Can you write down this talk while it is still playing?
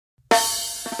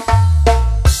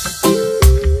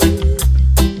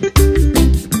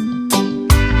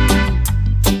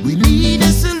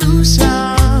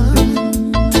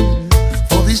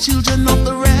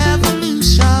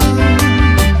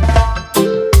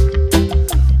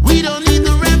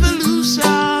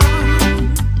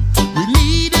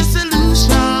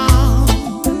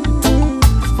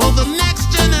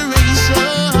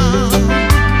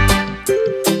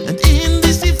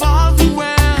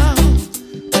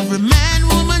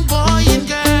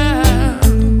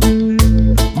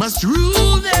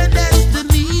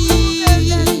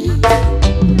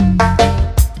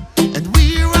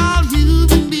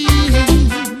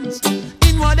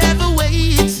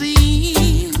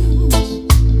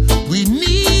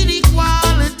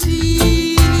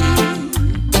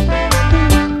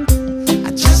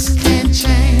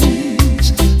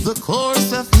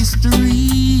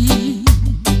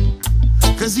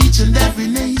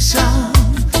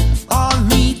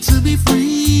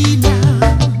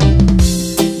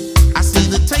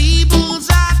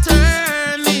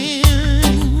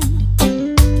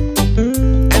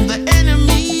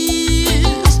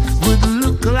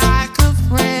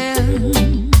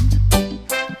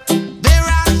There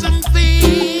are some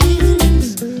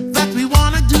things that we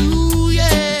want to do,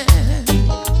 yeah.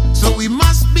 So we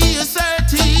must be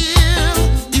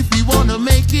assertive if we want to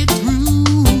make it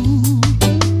through.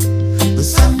 The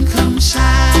sun comes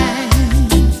shine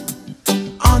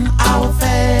on our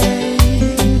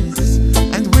face,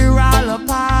 and we're all a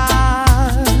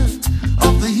part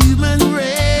of the human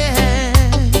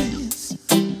race.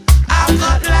 I've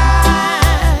got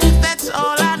life, that's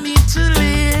all I need to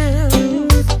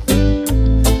live,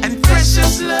 and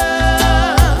precious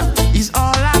love is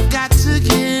all I've got to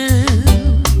give.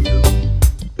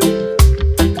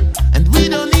 And we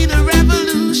don't need a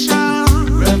revolution,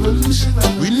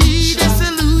 we need a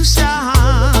solution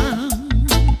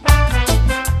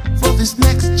for this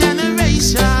next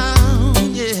generation,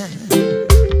 yeah.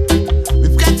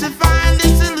 We've got to find a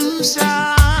solution.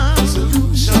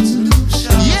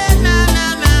 Yeah, now.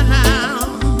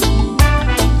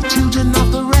 Children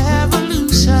of the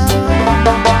revolution.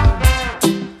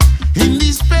 In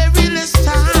these perilous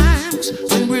times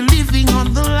when we're living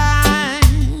on the line,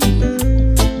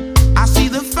 I see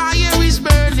the fire is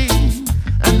burning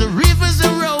and the rivers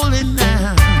are rolling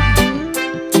now.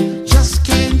 Just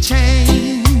can't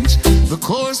change the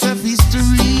course